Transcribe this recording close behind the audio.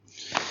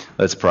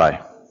Let's pray.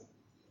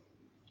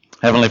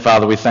 Heavenly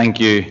Father, we thank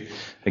you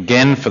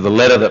again for the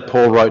letter that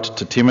Paul wrote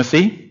to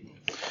Timothy.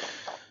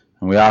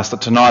 And we ask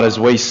that tonight, as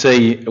we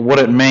see what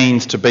it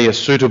means to be a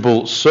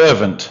suitable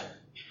servant,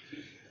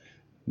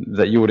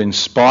 that you would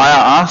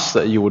inspire us,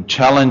 that you would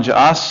challenge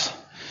us,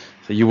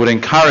 that you would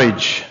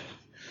encourage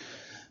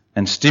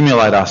and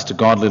stimulate us to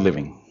godly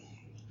living.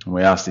 And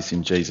we ask this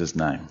in Jesus'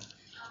 name.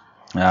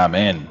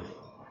 Amen.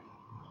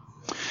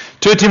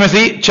 2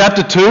 Timothy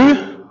chapter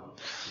 2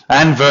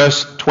 and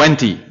verse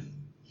 20.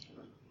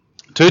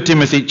 2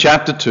 Timothy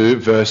chapter 2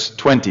 verse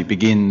 20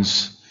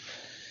 begins,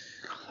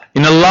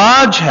 "In a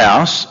large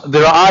house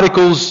there are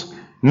articles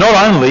not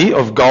only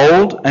of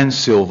gold and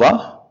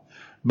silver,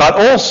 but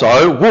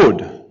also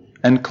wood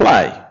and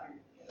clay.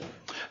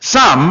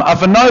 Some are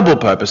for noble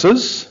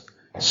purposes,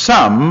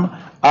 some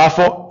are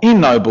for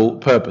ignoble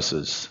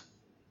purposes."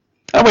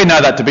 And we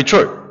know that to be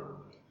true.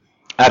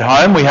 At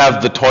home we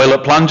have the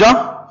toilet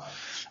plunger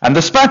and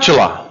the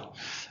spatula,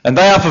 and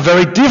they are for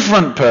very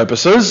different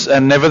purposes,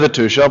 and never the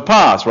two shall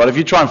pass, right? If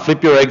you try and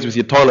flip your eggs with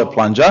your toilet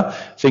plunger,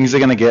 things are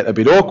going to get a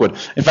bit awkward.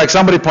 In fact,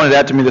 somebody pointed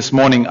out to me this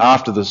morning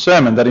after the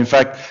sermon that in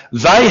fact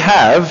they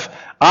have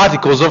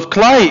articles of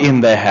clay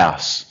in their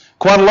house,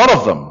 quite a lot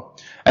of them.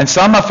 And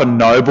some are for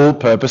noble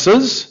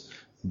purposes,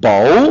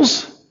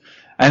 bowls,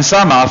 and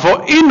some are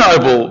for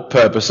ignoble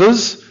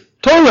purposes,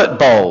 toilet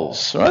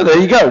bowls. Right, there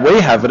you go, we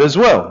have it as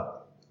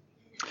well.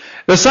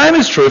 The same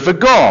is true for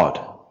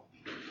God.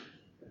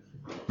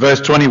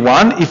 Verse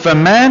 21, "If a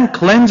man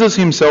cleanses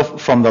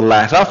himself from the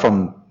latter,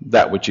 from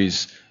that which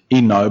is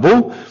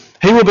ignoble,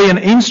 he will be an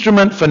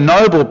instrument for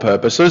noble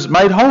purposes,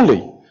 made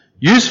holy,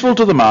 useful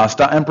to the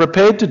master, and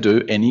prepared to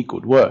do any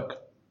good work."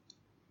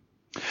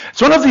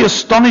 It's one of the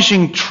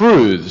astonishing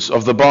truths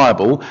of the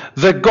Bible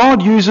that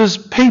God uses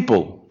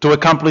people to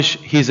accomplish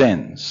his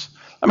ends.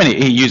 I mean,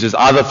 he uses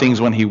other things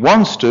when he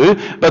wants to,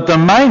 but the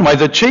main way,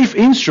 the chief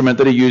instrument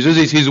that he uses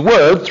is his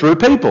word through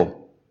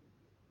people.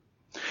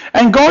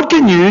 And God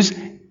can use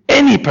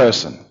any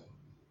person.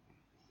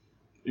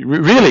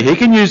 Really, he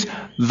can use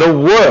the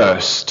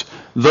worst,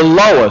 the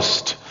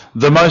lowest,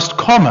 the most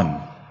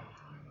common.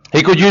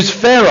 He could use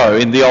Pharaoh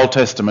in the Old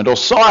Testament, or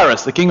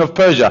Cyrus, the king of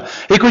Persia.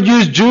 He could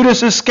use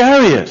Judas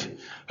Iscariot,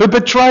 who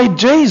betrayed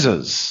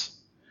Jesus.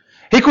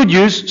 He could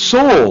use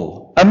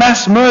Saul, a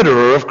mass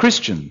murderer of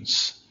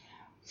Christians.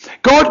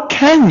 God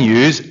can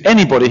use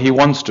anybody he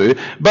wants to,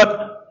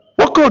 but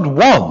what God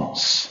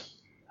wants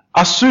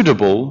are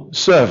suitable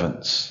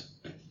servants,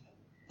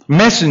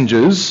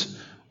 messengers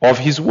of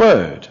his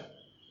word,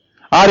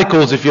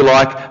 articles, if you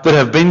like, that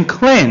have been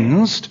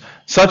cleansed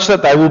such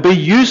that they will be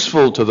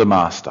useful to the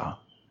master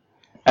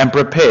and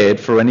prepared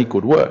for any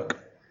good work.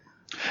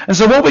 And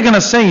so what we're going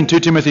to see in 2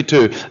 Timothy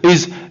 2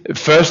 is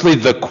firstly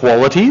the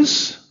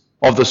qualities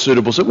of the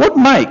suitable servant. What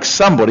makes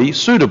somebody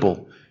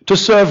suitable to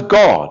serve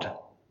God?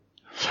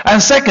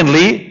 And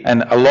secondly,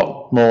 and a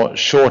lot more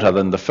shorter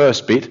than the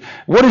first bit,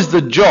 what is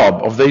the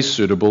job of these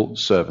suitable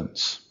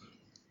servants?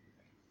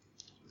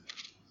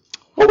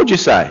 What would you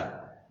say?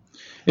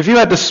 If you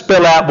had to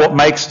spell out what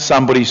makes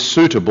somebody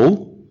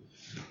suitable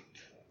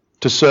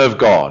to serve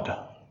God,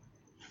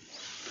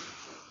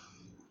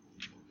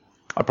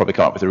 I'd probably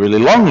come up with a really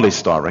long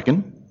list, I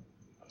reckon.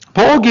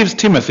 Paul gives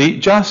Timothy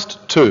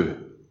just two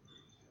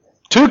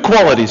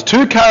qualities,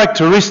 two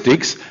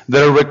characteristics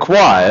that are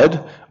required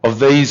of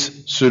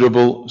these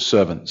suitable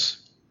servants.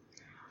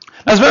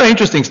 Now, it's a very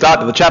interesting start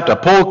to the chapter.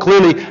 Paul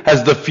clearly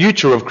has the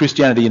future of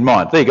Christianity in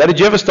mind. There you go. Did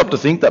you ever stop to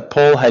think that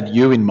Paul had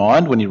you in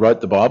mind when he wrote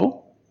the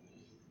Bible?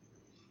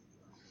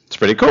 It's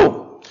pretty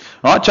cool.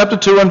 All right, chapter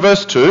 2 and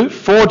verse 2,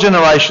 4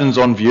 generations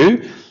on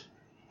view.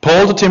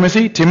 Paul to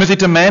Timothy, Timothy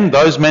to men,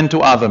 those men to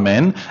other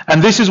men.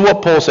 And this is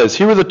what Paul says.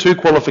 Here are the two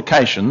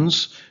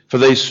qualifications for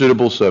these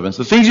suitable servants.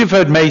 The things you've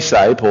heard me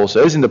say, Paul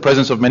says, in the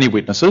presence of many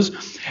witnesses,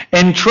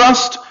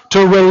 entrust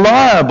to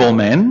reliable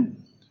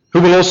men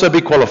who will also be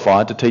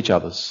qualified to teach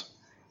others.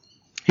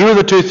 Here are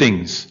the two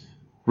things: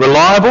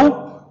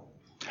 reliable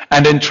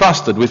and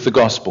entrusted with the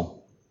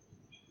gospel.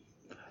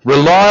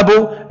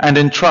 Reliable and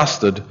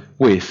entrusted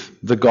with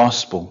the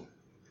gospel.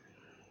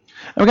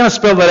 And we're going to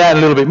spell that out a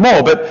little bit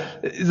more,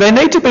 but they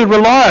need to be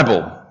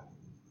reliable.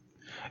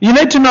 You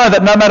need to know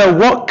that no matter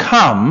what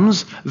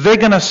comes, they're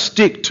going to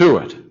stick to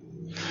it.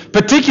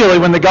 Particularly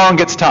when the going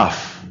gets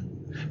tough.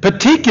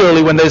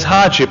 Particularly when there's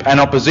hardship and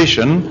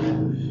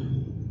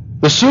opposition.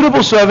 The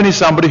suitable servant is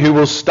somebody who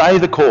will stay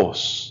the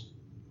course.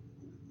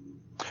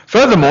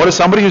 Furthermore, to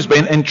somebody who's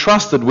been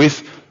entrusted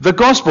with the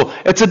gospel.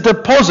 It's a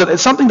deposit.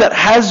 It's something that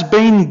has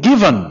been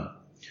given.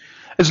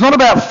 It's not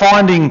about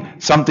finding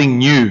something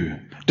new,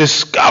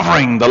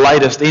 discovering the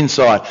latest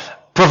insight,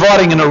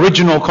 providing an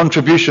original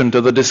contribution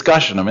to the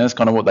discussion. I mean, that's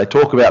kind of what they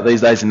talk about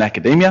these days in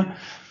academia.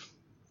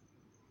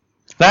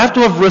 They have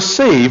to have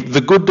received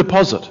the good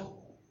deposit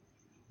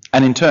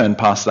and in turn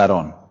pass that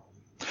on.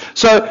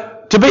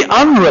 So to be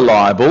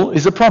unreliable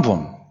is a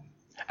problem,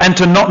 and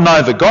to not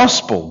know the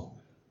gospel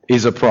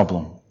is a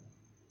problem.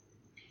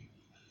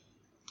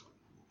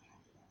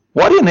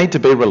 Why do you need to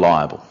be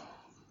reliable?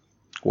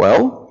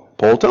 Well,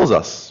 Paul tells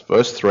us,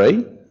 verse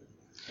 3,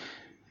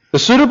 The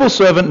suitable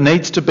servant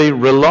needs to be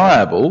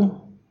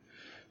reliable,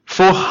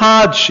 for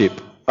hardship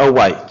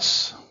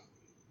awaits.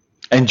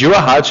 Endure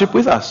hardship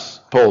with us,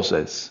 Paul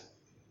says.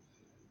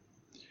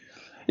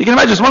 You can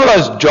imagine it's one of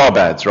those job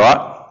ads,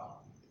 right?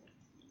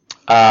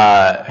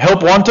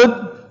 Help wanted,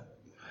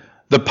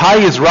 the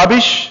pay is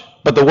rubbish,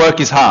 but the work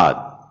is hard.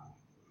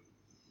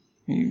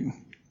 Who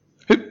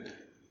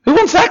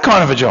wants that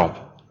kind of a job?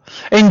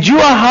 Endure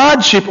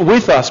hardship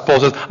with us, Paul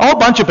says. A whole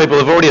bunch of people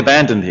have already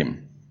abandoned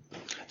him.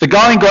 The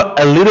going got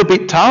a little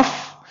bit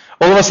tough.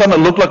 All of a sudden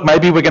it looked like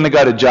maybe we're going to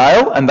go to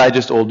jail, and they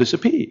just all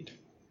disappeared.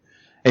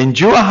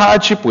 Endure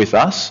hardship with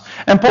us.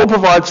 And Paul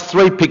provides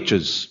three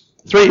pictures,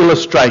 three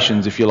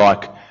illustrations, if you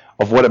like,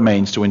 of what it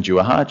means to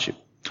endure hardship.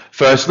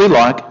 Firstly,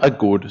 like a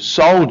good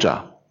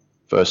soldier.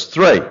 Verse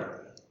 3.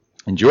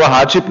 Endure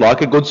hardship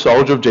like a good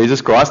soldier of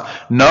Jesus Christ.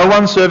 No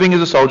one serving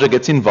as a soldier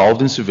gets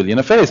involved in civilian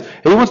affairs.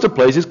 He wants to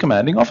please his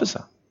commanding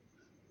officer.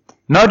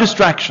 No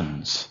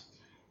distractions.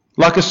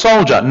 Like a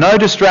soldier, no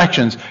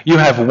distractions. You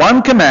have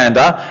one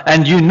commander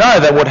and you know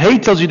that what he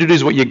tells you to do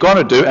is what you're going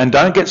to do, and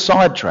don't get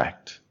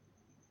sidetracked.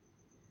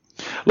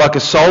 Like a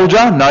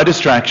soldier, no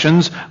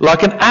distractions.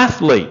 Like an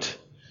athlete,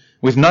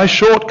 with no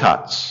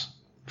shortcuts.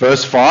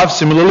 Verse 5,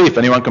 similarly, if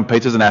anyone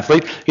competes as an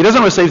athlete, he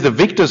doesn't receive the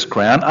victor's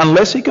crown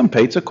unless he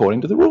competes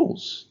according to the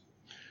rules.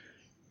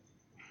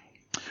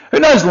 Who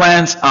knows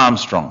Lance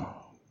Armstrong?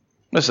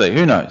 Let's see,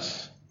 who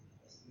knows?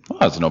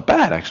 Oh, it's not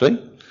bad,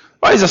 actually.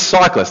 Well, he's a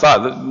cyclist.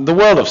 The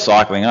world of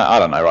cycling, I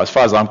don't know, right? As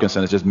far as I'm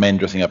concerned, it's just men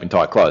dressing up in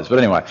tight clothes. But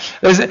anyway,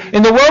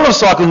 in the world of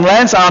cycling,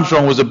 Lance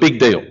Armstrong was a big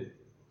deal.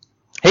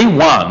 He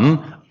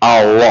won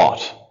a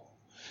lot.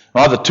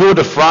 Right, the Tour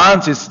de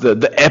France is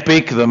the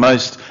epic, the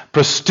most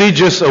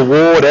prestigious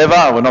award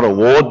ever. Well, not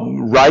award,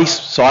 race,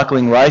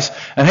 cycling race.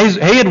 And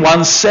he had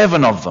won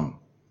 7 of them.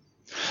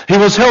 He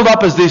was held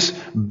up as this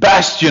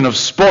bastion of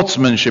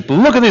sportsmanship.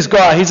 Look at this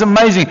guy, he's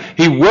amazing.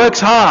 He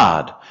works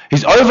hard.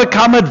 He's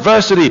overcome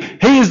adversity.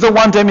 He is the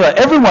one to emulate.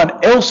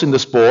 Everyone else in the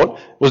sport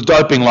was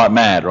doping like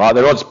mad, right?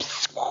 They're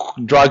all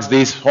drugs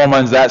this,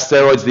 hormones that,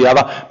 steroids the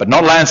other. But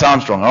not Lance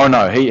Armstrong. Oh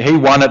no, he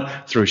won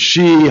it through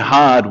sheer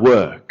hard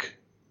work.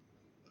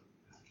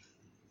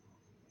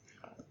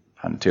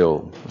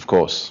 Until, of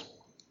course,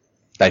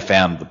 they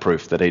found the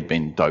proof that he'd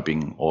been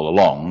doping all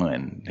along,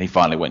 and he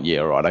finally went, yeah,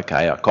 right,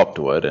 okay, I copped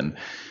to it, and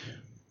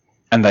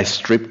they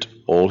stripped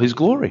all his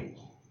glory.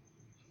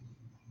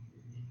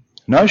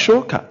 No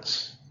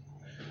shortcuts.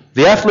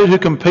 The athlete who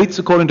competes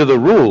according to the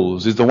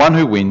rules is the one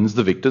who wins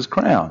the victor's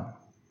crown.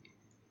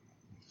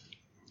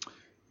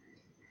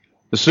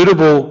 The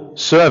suitable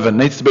servant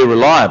needs to be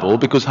reliable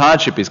because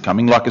hardship is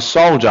coming. Like a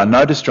soldier,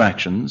 no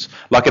distractions.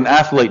 Like an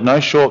athlete, no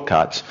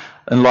shortcuts.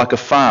 And like a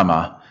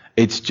farmer,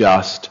 it's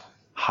just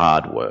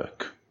hard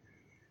work.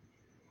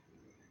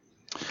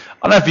 I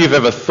don't know if you've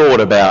ever thought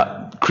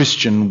about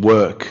Christian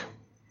work,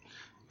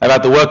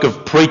 about the work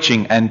of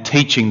preaching and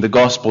teaching the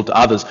gospel to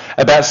others,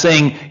 about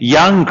seeing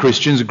young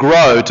Christians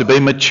grow to be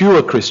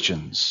mature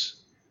Christians.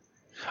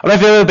 I don't know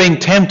if you've ever been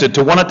tempted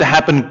to want it to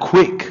happen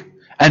quick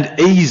and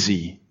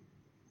easy.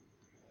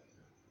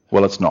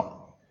 Well, it's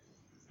not.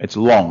 It's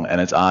long and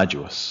it's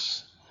arduous.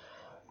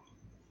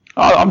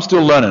 I'm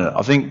still learning it.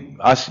 I think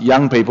us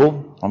young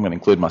people, I'm going to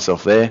include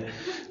myself there,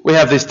 we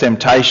have this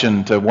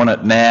temptation to want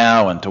it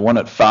now and to want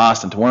it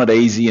fast and to want it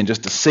easy and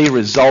just to see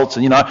results.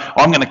 And,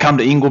 I'm going to come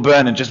to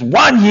Ingleburn in just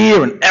 1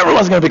 year and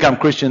everyone's going to become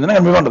Christian. Then they're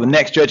going to move on to the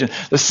next church and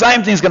the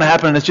same thing's going to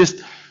happen. And it's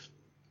just,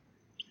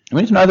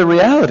 we need to know the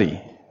reality.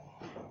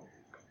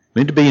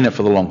 We need to be in it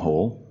for the long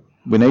haul.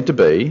 We need to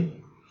be,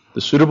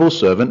 the suitable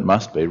servant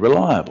must be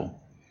reliable.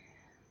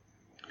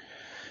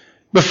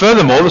 But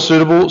furthermore, the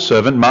suitable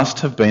servant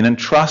must have been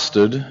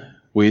entrusted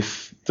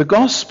with the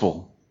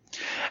gospel.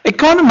 It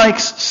kind of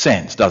makes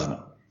sense, doesn't it?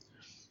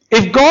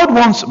 If God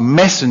wants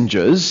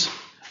messengers,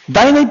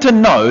 they need to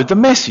know the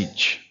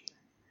message.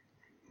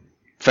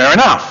 Fair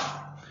enough.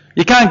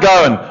 You can't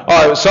go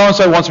and,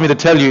 so-and-so wants me to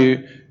tell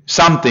you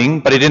something,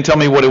 but he didn't tell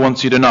me what he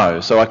wants you to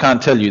know, so I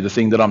can't tell you the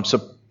thing that I'm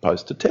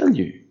supposed to tell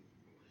you.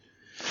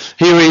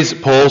 Here is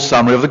Paul's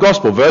summary of the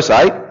gospel. Verse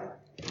 8,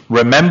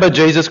 remember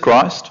Jesus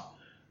Christ,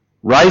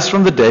 raised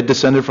from the dead,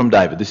 descended from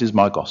David. This is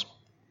my gospel.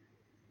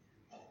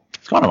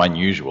 It's kind of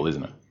unusual,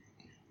 isn't it?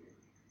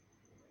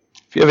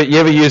 If you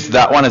ever used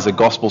that one as a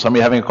gospel,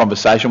 somebody having a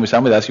conversation with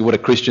somebody, they ask you what are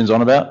Christians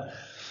on about?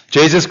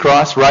 Jesus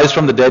Christ, raised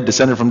from the dead,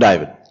 descended from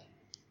David.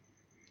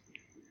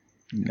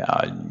 No,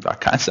 I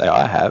can't say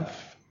I have.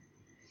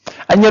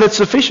 And yet it's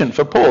sufficient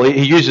for Paul.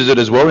 He uses it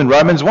as well in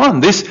Romans 1.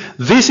 This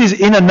is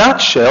in a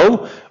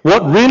nutshell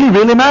what really,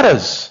 really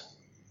matters.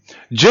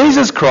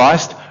 Jesus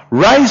Christ,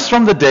 raised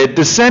from the dead,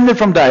 descended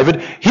from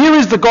David. Here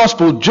is the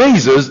gospel,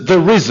 Jesus, the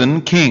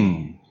risen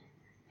King.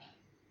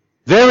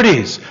 There it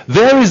is.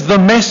 There is the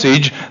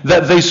message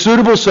that these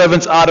suitable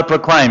servants are to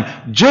proclaim.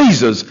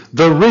 Jesus,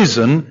 the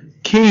risen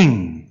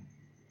King.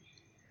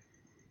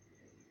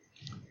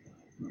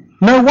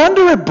 No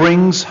wonder it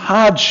brings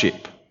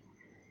hardship.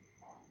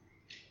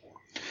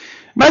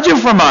 Imagine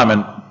for a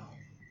moment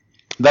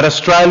that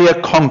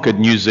Australia conquered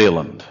New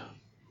Zealand.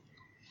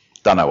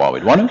 Don't know why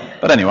we'd want to,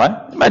 but anyway,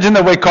 imagine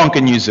that we conquer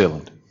New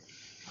Zealand.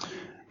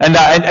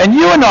 And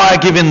you and I are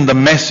given the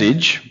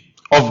message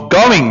of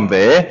going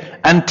there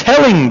and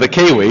telling the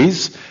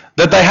Kiwis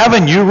that they have a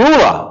new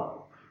ruler,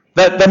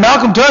 that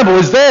Malcolm Turnbull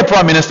is their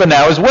Prime Minister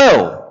now as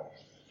well.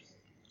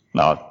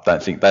 No, I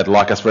don't think they'd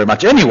like us very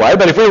much anyway,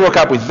 but if we rock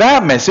up with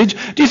that message,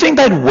 do you think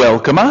they'd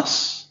welcome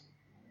us?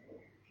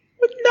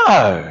 But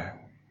no.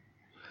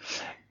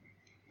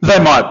 They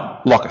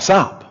might lock us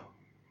up.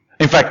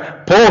 In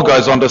fact, Paul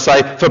goes on to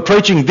say, for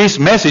preaching this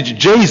message,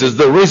 Jesus,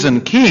 the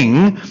risen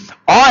King,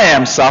 I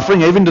am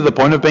suffering even to the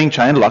point of being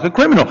chained like a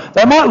criminal.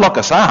 They might lock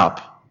us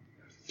up.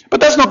 But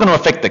that's not going to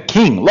affect the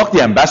king. Lock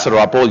the ambassador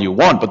up all you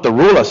want, but the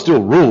ruler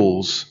still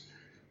rules.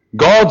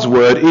 God's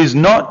word is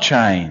not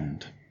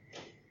chained.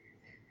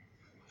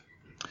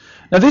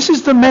 Now this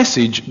is the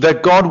message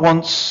that God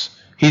wants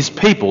his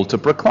people to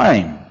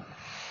proclaim.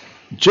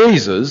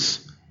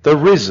 Jesus, the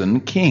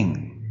risen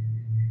King.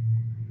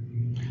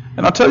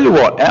 And I'll tell you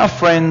what, our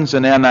friends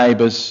and our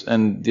neighbours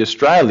and the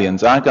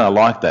Australians aren't going to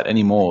like that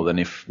any more than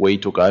if we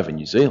took over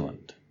New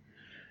Zealand.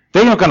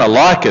 They're not going to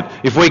like it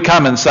if we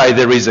come and say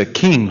there is a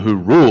king who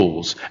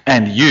rules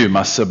and you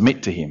must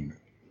submit to him.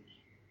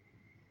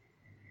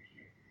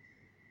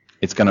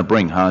 It's going to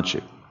bring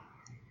hardship.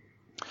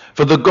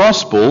 For the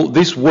gospel,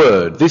 this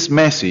word, this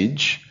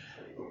message,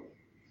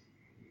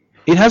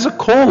 it has a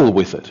call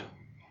with it.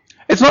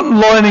 It's not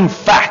learning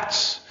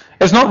facts.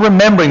 It's not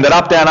remembering that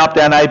up, down,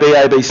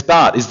 A, B,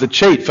 start is the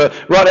cheat.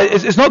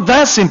 It's not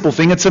that simple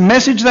thing. It's a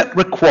message that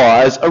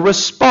requires a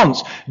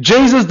response.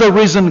 Jesus, the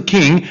risen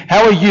King,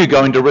 how are you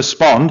going to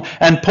respond?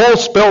 And Paul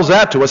spells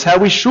out to us how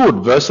we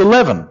should. Verse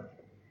 11.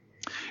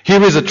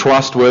 Here is a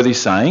trustworthy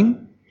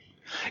saying.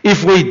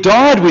 If we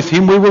died with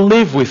him, we will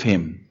live with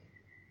him.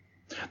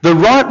 The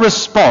right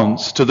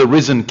response to the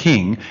risen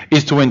King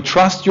is to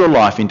entrust your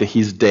life into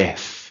his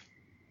death.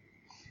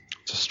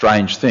 It's a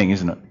strange thing,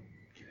 isn't it?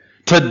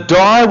 To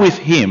die with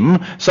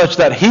him such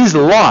that his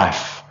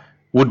life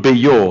would be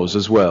yours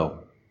as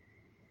well.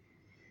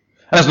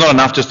 And it's not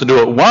enough just to do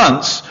it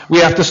once. We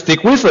have to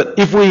stick with it.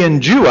 If we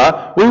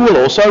endure, we will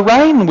also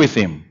reign with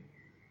him.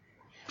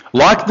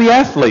 Like the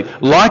athlete,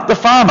 like the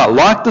farmer,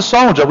 like the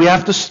soldier, we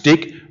have to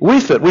stick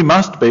with it. We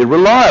must be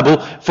reliable.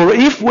 For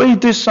if we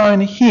disown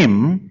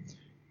him,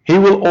 he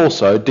will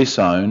also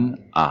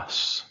disown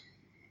us.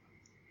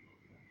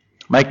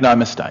 Make no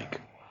mistake.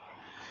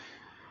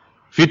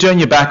 If you turn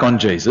your back on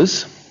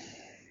Jesus,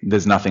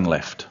 there's nothing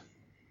left.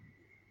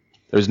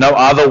 There is no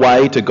other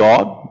way to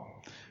God.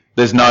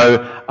 There's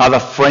no other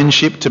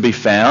friendship to be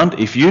found.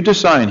 If you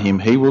disown him,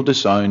 he will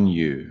disown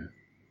you.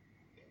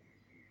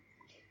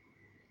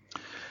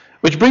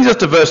 Which brings us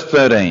to verse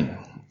 13.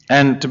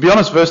 And to be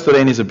honest, verse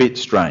 13 is a bit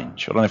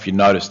strange. I don't know if you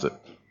noticed it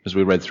as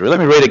we read through. Let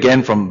me read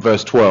again from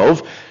verse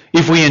 12.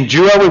 If we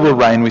endure, we will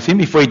reign with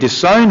him. If we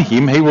disown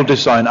him, he will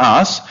disown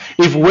us.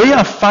 If we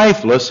are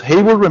faithless, he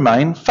will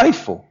remain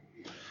faithful.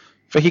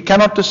 For he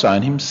cannot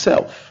disown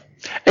himself.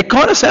 It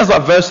kind of sounds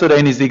like verse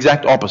 13 is the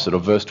exact opposite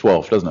of verse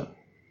 12, doesn't it?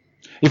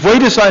 If we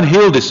disown,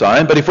 he'll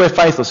disown, but if we're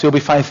faithless, he'll be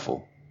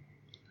faithful.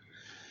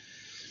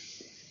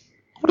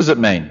 What does it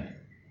mean?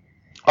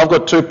 I've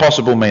got two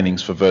possible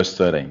meanings for verse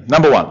 13.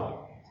 Number one,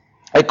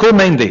 it could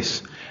mean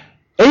this.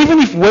 Even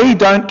if we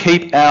don't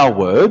keep our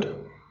word,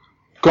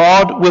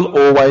 God will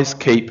always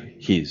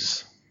keep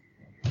his.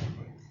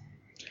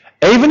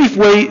 Even if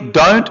we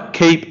don't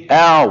keep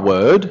our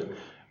word,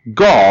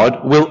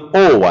 God will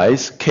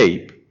always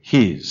keep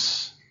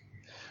his.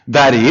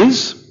 That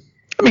is,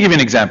 let me give you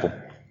an example.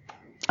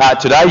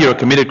 Today you're a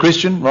committed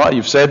Christian, right?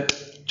 You've said,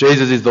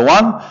 Jesus is the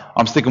one.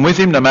 I'm sticking with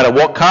him no matter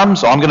what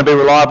comes. I'm going to be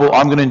reliable.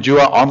 I'm going to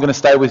endure. I'm going to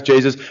stay with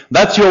Jesus.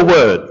 That's your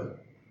word.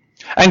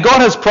 And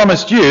God has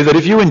promised you that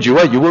if you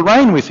endure, you will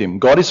reign with him.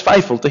 God is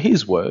faithful to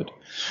his word.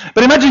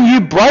 But imagine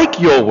you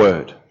break your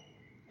word.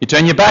 You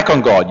turn your back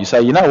on God. You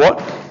say, you know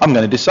what? I'm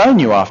going to disown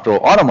you after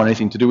all. I don't want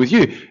anything to do with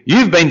you.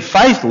 You've been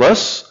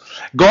faithless.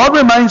 God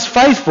remains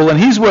faithful, and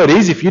his word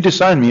is, if you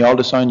disown me, I'll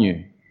disown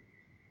you.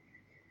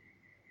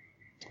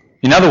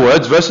 In other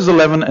words, verses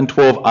 11 and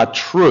 12 are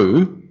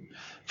true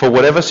for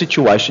whatever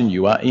situation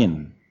you are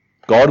in.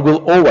 God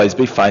will always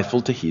be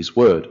faithful to his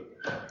word.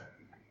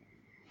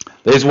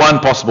 There's one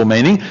possible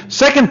meaning.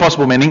 Second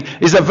possible meaning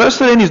is that verse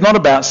 13 is not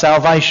about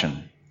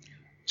salvation.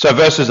 So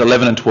verses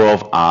 11 and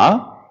 12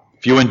 are,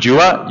 if you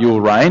endure, you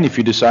will reign. If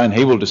you disown,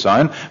 he will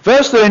disown.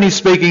 Verse 13 is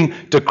speaking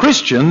to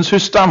Christians who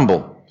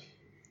stumble.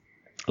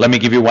 Let me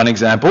give you one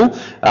example.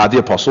 The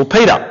Apostle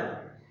Peter.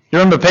 You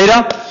remember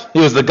Peter? He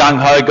was the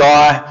gung-ho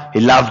guy. He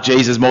loved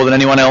Jesus more than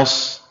anyone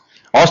else.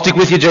 I'll stick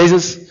with you,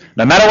 Jesus.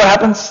 No matter what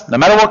happens, no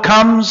matter what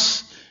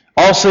comes,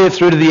 I'll see it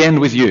through to the end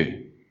with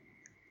you.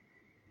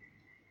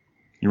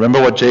 You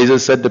remember what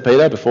Jesus said to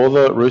Peter? Before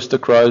the rooster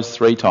crows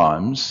 3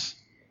 times,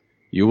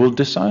 you will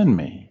disown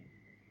me.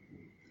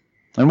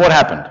 And what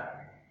happened?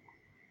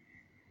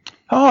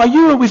 Oh,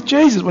 you were with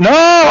Jesus. Well, no,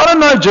 I don't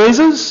know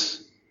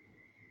Jesus.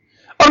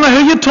 I don't know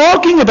who you're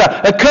talking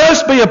about. A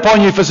curse be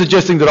upon you for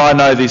suggesting that I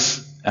know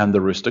this. And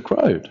the rooster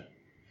crowed.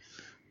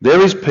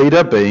 There is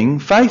Peter being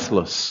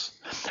faithless.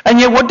 And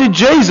yet what did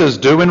Jesus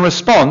do in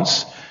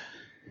response?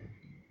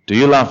 Do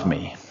you love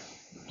me?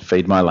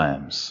 Feed my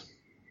lambs.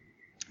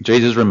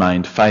 Jesus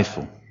remained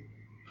faithful.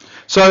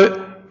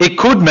 So it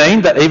could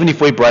mean that even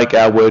if we break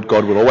our word,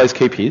 God will always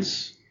keep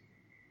his.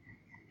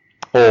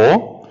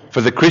 Or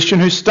for the Christian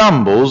who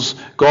stumbles,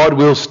 God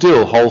will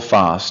still hold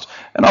fast.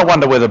 And I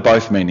wonder whether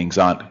both meanings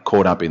aren't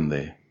caught up in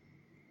there.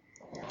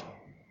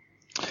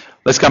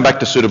 Let's come back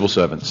to suitable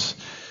servants.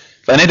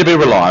 They need to be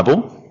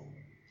reliable.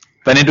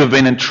 They need to have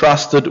been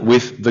entrusted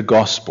with the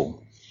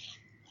gospel.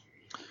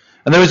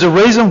 And there is a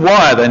reason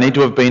why they need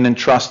to have been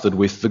entrusted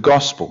with the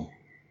gospel.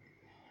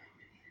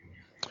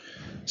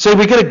 See,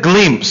 we get a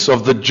glimpse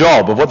of the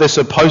job, of what they're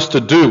supposed to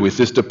do with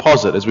this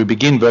deposit as we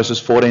begin verses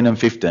 14 and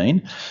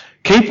 15.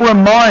 Keep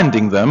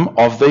reminding them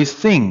of these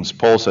things,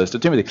 Paul says to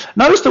Timothy.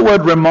 Notice the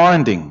word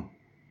reminding.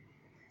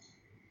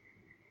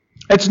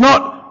 It's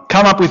not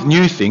come up with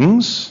new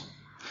things.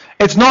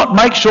 It's not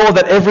make sure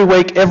that every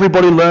week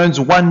everybody learns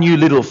one new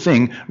little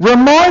thing.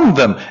 Remind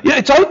them.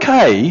 It's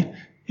okay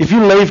if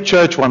you leave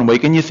church one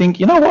week and you think,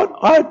 you know what,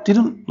 I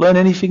didn't learn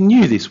anything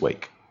new this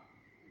week.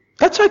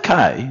 That's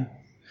okay.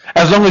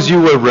 As long as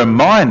you were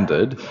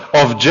reminded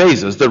of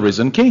Jesus, the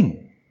risen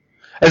King.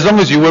 As long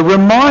as you were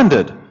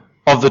reminded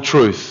of the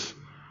truth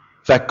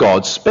that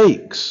God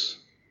speaks.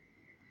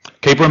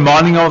 Keep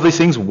reminding them of these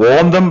things.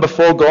 Warn them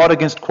before God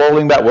against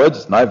quarrelling about words.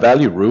 It's no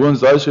value,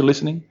 ruins those who are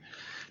listening.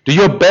 Do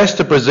your best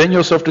to present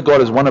yourself to God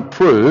as one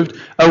approved,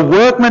 a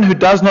workman who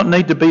does not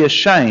need to be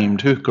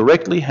ashamed, who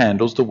correctly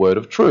handles the word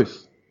of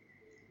truth.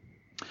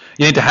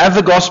 You need to have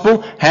the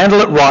gospel,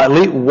 handle it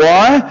rightly.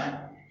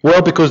 Why?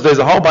 Well, because there's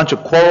a whole bunch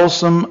of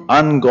quarrelsome,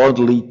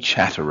 ungodly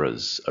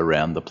chatterers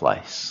around the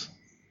place.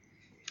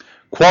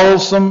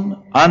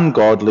 Quarrelsome,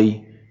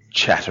 ungodly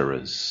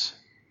chatterers.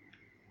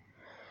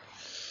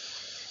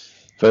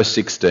 Verse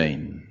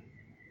 16.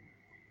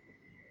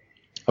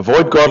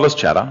 Avoid godless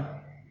chatter.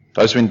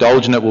 Those who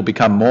indulge in it will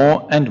become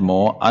more and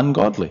more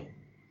ungodly.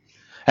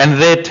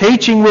 And their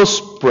teaching will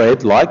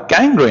spread like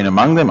gangrene.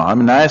 Among them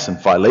Hymenaeus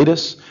and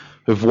Philetus,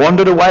 who've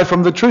wandered away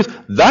from the truth.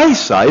 They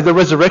say the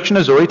resurrection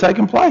has already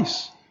taken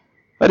place.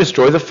 They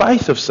destroy the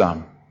faith of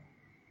some.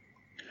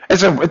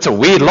 It's a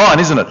weird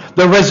line, isn't it?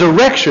 The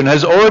resurrection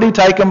has already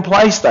taken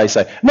place, they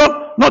say.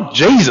 Not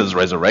Jesus'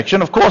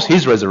 resurrection. Of course,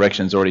 his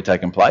resurrection has already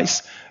taken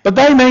place. But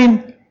they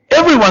mean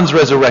everyone's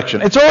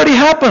resurrection. It's already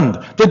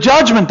happened. The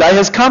judgment day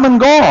has come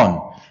and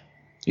gone.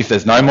 If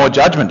there's no more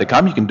judgment to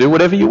come, you can do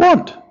whatever you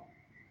want.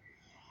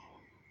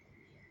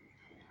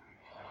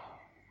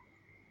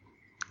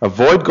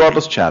 Avoid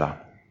godless chatter.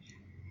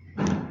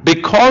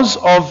 Because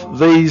of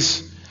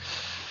these,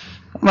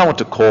 I don't know what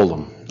to call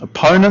them,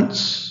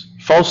 opponents,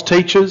 false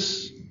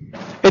teachers.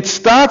 It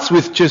starts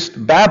with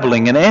just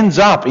babbling and ends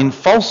up in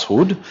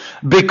falsehood.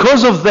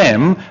 Because of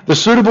them, the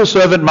suitable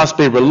servant must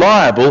be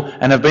reliable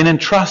and have been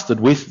entrusted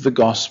with the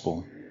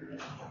gospel.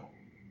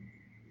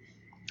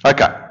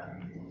 Okay.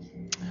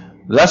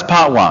 That's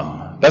part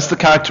one. That's the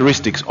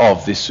characteristics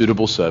of this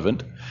suitable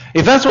servant.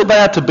 If that's what they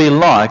are to be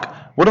like,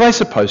 what are they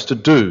supposed to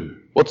do?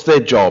 What's their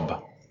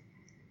job?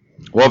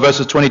 Well,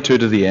 verses 22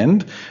 to the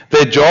end,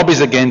 their job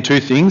is again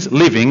two things,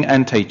 living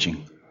and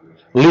teaching.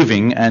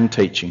 Living and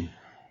teaching.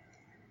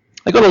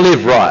 They've got to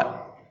live right.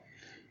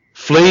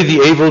 Flee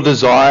the evil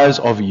desires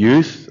of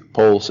youth,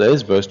 Paul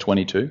says, verse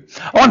 22.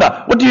 I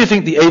wonder, what do you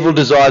think the evil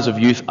desires of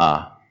youth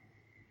are?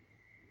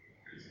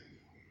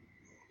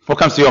 What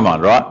comes to your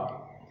mind, right?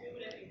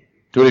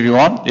 Do whatever you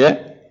want,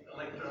 yeah?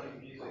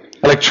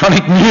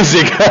 Electronic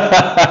music.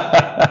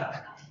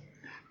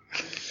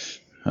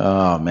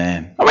 Oh,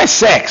 man. I mean,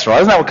 sex,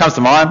 right? Isn't that what comes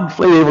to mind?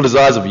 Flee the evil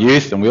desires of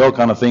youth, and we all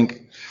kind of think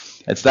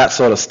it's that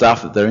sort of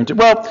stuff that they're into.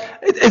 Well,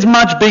 it's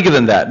much bigger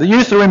than that. The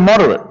youth are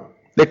immoderate.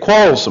 They're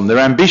quarrelsome. They're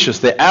ambitious.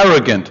 They're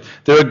arrogant.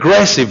 They're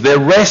aggressive. They're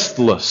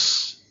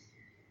restless.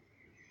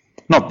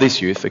 Not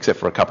this youth, except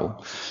for a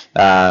couple.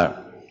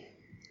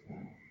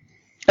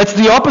 It's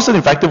the opposite,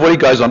 in fact, of what he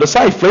goes on to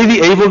say. Flee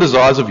the evil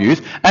desires of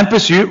youth and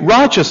pursue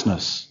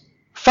righteousness,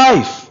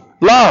 faith,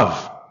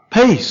 love,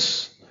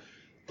 peace,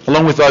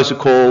 along with those who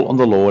call on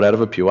the Lord out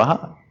of a pure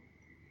heart.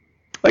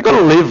 They've got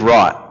to live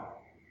right.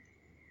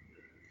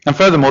 And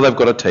furthermore, they've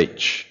got to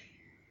teach.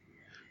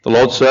 The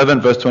Lord's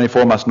servant, verse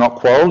 24, must not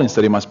quarrel.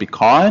 Instead, he must be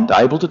kind,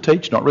 able to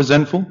teach, not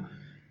resentful.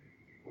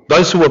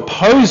 Those who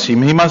oppose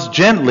him, he must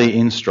gently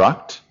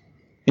instruct,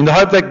 in the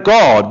hope that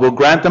God will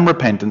grant them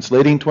repentance,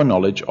 leading to a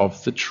knowledge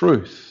of the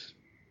truth.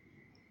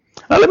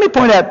 Now, let me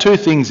point out two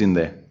things in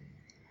there.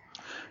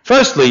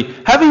 Firstly,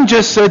 having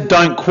just said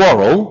don't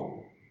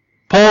quarrel,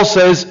 Paul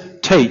says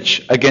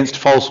teach against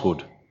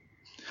falsehood.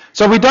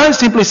 So we don't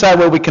simply say,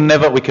 well, we can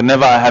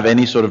never have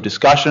any sort of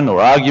discussion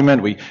or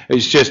argument.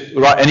 It's just,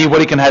 right,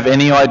 anybody can have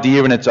any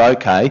idea and it's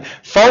okay.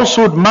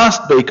 Falsehood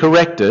must be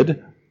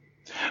corrected.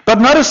 But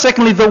notice,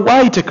 secondly, the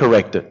way to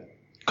correct it.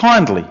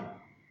 Kindly,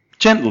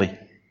 gently.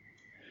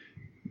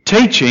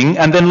 Teaching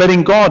and then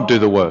letting God do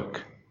the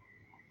work.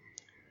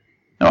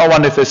 Now, I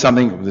wonder if there's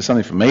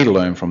something for me to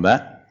learn from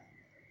that.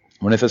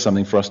 I wonder if there's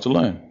something for us to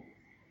learn.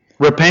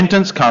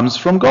 Repentance comes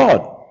from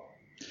God.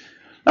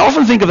 I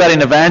often think of that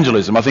in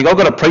evangelism. I think I've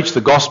got to preach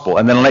the gospel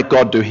and then let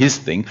God do his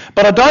thing.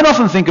 But I don't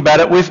often think about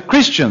it with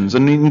Christians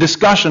and in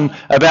discussion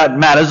about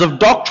matters of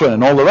doctrine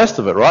and all the rest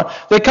of it, right?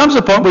 There comes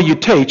a point where you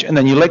teach and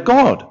then you let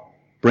God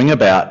bring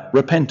about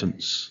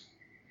repentance.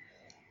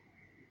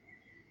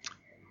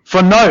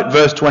 For note,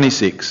 verse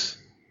 26,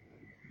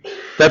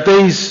 that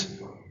these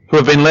who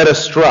have been led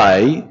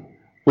astray,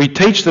 we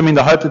teach them in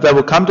the hope that they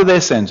will come to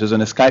their senses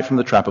and escape from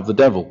the trap of the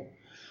devil,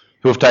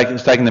 who have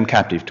taken them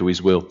captive to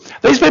his will.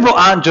 These people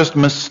aren't just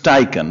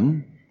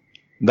mistaken,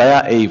 they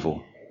are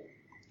evil,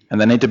 and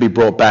they need to be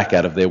brought back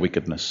out of their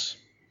wickedness.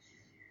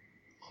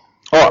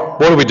 All right,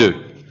 what do we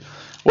do?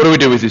 What do we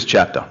do with this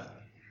chapter?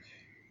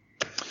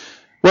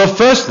 Well,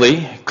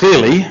 firstly,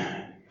 clearly,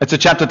 it's a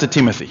chapter to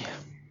Timothy.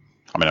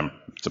 I mean,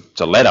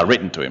 it's a letter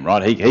written to him,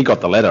 right? He got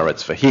the letter,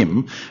 it's for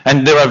him.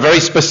 And there are very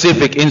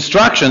specific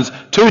instructions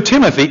to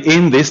Timothy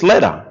in this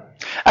letter.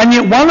 And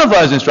yet one of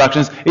those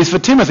instructions is for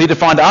Timothy to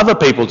find other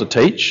people to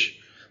teach,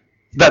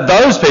 that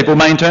those people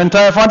may in turn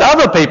find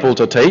other people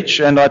to teach,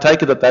 and I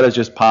take it that that is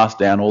just passed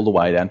down all the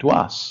way down to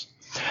us.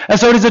 And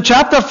so it is a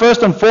chapter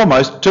first and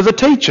foremost to the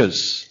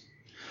teachers,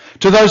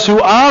 to those who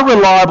are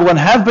reliable and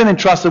have been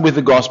entrusted with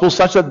the gospel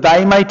such that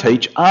they may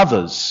teach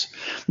others.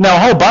 Now a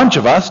whole bunch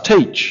of us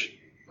teach.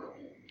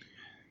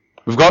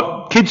 We've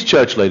got kids'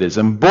 church leaders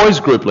and boys'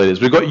 group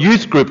leaders. We've got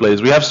youth group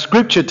leaders. We have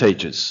scripture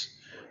teachers.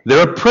 There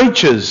are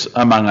preachers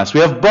among us. We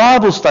have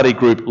Bible study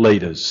group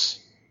leaders.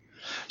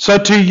 So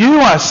to you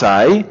I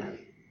say,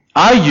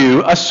 are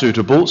you a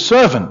suitable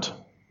servant?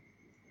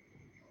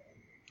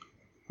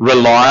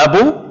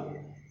 Reliable?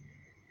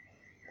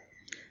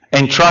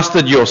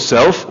 Entrusted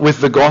yourself with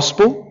the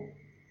gospel?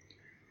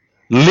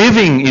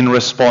 Living in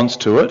response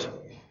to it?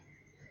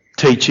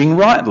 Teaching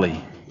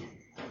rightly?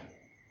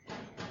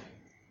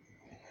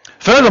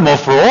 Furthermore,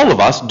 for all of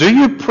us, do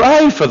you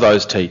pray for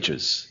those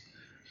teachers?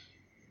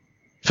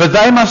 For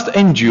they must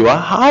endure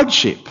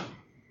hardship.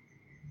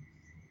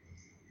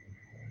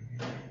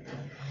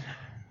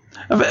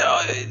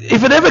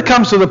 If it ever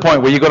comes to the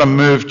point where you've got to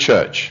move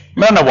church,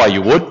 I don't know why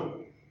you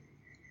would.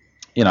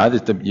 You know,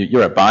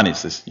 you're at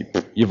Barney's,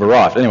 you've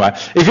arrived. Anyway,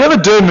 if you ever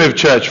do move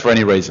church for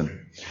any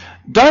reason,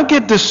 don't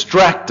get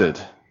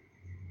distracted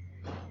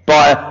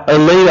by a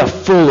leader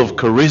full of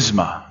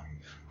charisma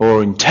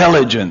or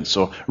intelligence,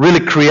 or really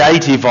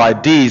creative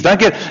ideas. Don't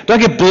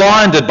get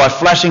blinded by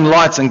flashing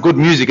lights and good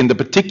music and the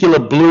particular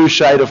blue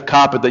shade of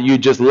carpet that you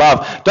just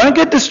love. Don't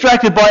get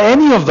distracted by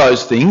any of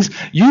those things.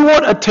 You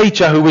want a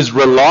teacher who is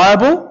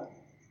reliable,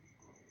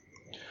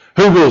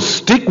 who will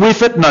stick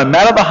with it no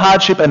matter the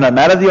hardship and no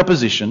matter the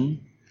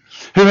opposition,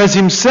 who has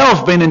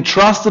himself been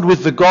entrusted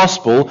with the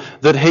gospel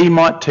that he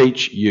might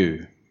teach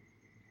you.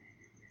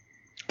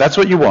 That's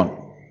what you want.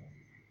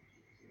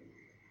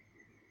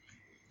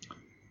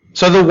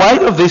 So the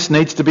weight of this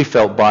needs to be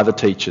felt by the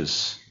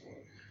teachers.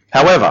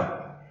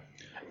 However,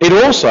 it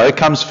also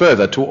comes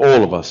further to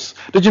all of us.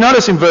 Did you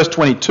notice in verse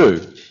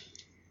 22?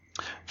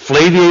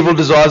 Flee the evil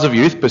desires of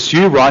youth,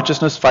 pursue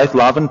righteousness, faith,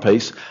 love and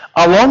peace,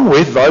 along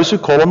with those who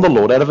call on the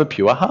Lord out of a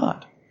pure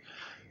heart.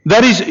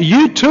 That is,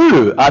 you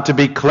too are to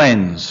be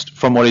cleansed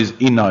from what is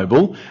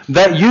ignoble,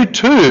 that you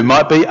too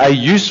might be a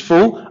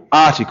useful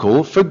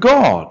article for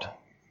God,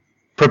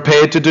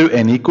 prepared to do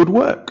any good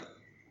work.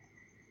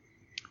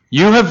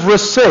 You have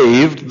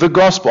received the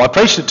gospel. I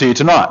preached it to you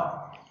tonight.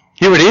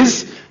 Here it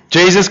is,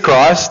 Jesus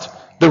Christ,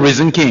 the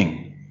risen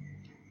King.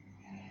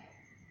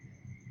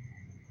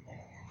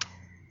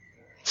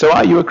 So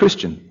are you a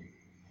Christian?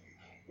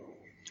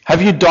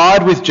 Have you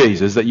died with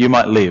Jesus that you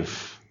might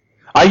live?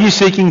 Are you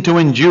seeking to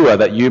endure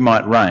that you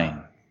might reign?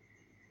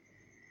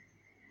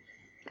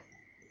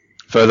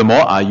 Furthermore,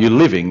 are you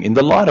living in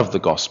the light of the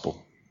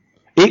gospel?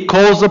 It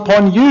calls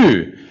upon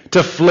you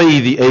to flee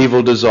the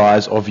evil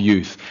desires of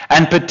youth.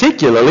 And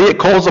particularly it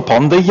calls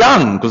upon the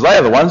young, because they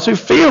are the ones who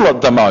feel it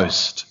the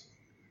most.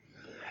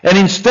 And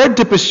instead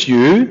to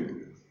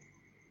pursue,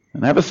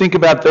 and have a think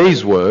about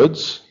these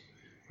words,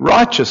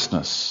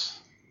 righteousness,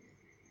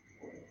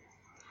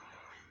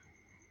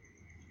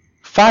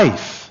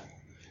 faith,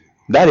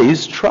 that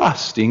is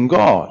trust in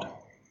God,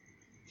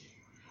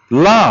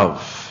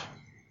 love,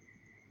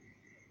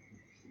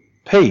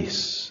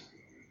 peace.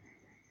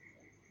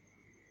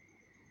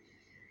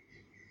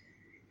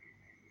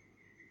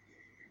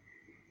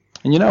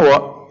 And you know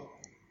what?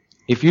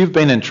 If you've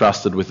been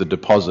entrusted with a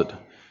deposit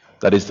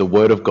that is the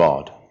Word of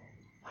God,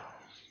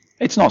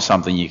 it's not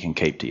something you can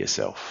keep to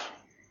yourself.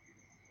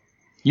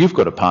 You've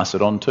got to pass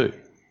it on too.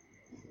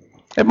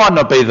 It might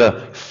not be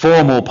the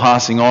formal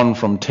passing on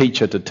from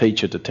teacher to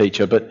teacher to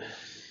teacher, but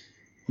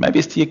maybe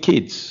it's to your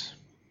kids,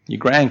 your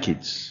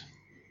grandkids,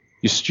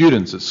 your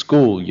students at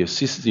school, your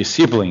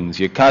siblings,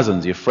 your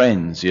cousins, your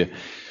friends.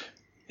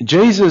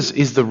 Jesus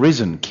is the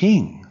risen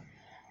King.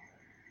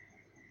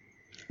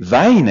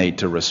 They need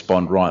to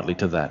respond rightly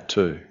to that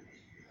too.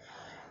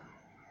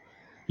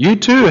 You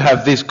too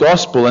have this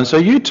gospel, and so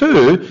you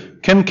too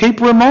can keep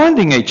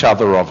reminding each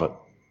other of it.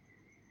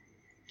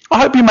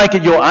 I hope you make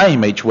it your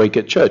aim each week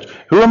at church.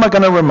 Who am I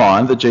going to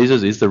remind that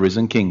Jesus is the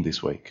risen King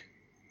this week?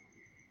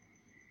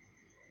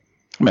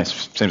 I mean, it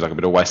seems like a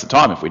bit of a waste of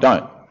time if we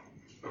don't.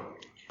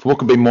 What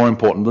could be more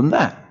important than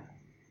that?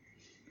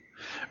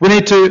 We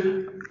need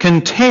to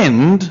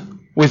contend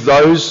with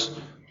those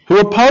who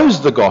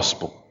oppose the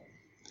gospel,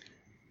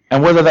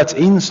 and whether that's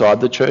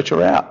inside the church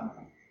or out.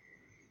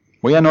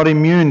 We are not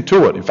immune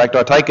to it. In fact,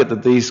 I take it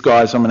that these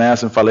guys,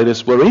 Hymenaeus and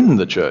Philetus, were in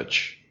the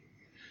church.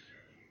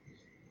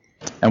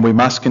 And we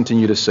must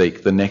continue to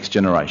seek the next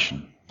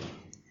generation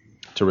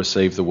to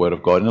receive the word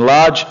of God. In a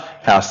large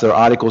house, there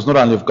are articles not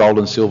only of gold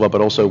and silver,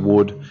 but also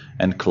wood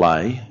and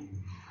clay.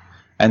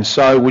 And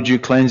so would you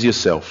cleanse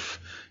yourself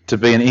to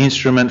be an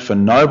instrument for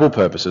noble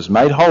purposes,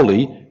 made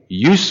holy,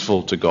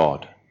 useful to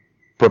God,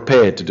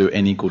 prepared to do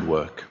any good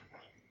work.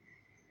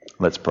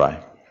 Let's pray.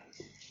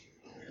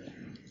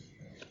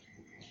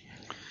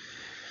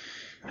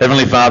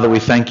 Heavenly Father, we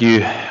thank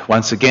you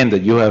once again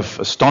that you have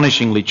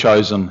astonishingly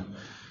chosen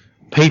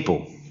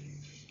people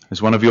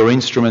as one of your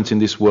instruments in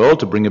this world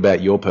to bring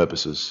about your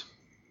purposes.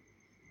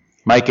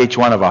 Make each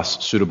one of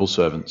us suitable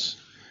servants.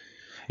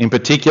 In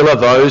particular,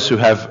 those who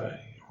have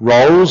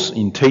roles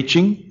in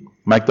teaching,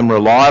 make them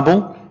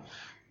reliable,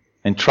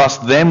 and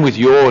trust them with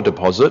your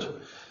deposit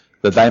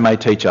that they may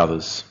teach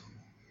others.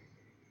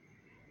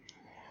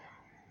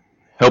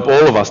 Help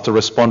all of us to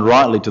respond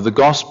rightly to the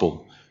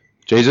gospel,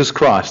 Jesus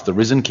Christ, the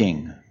risen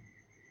King,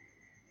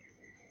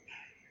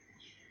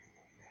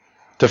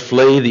 to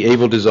flee the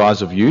evil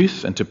desires of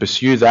youth and to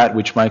pursue that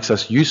which makes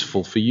us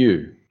useful for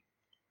you.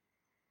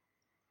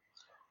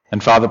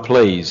 And Father,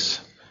 please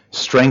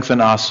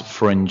strengthen us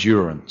for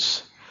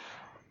endurance,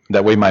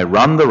 that we may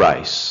run the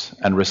race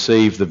and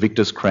receive the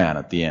victor's crown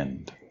at the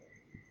end.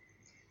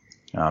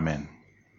 Amen.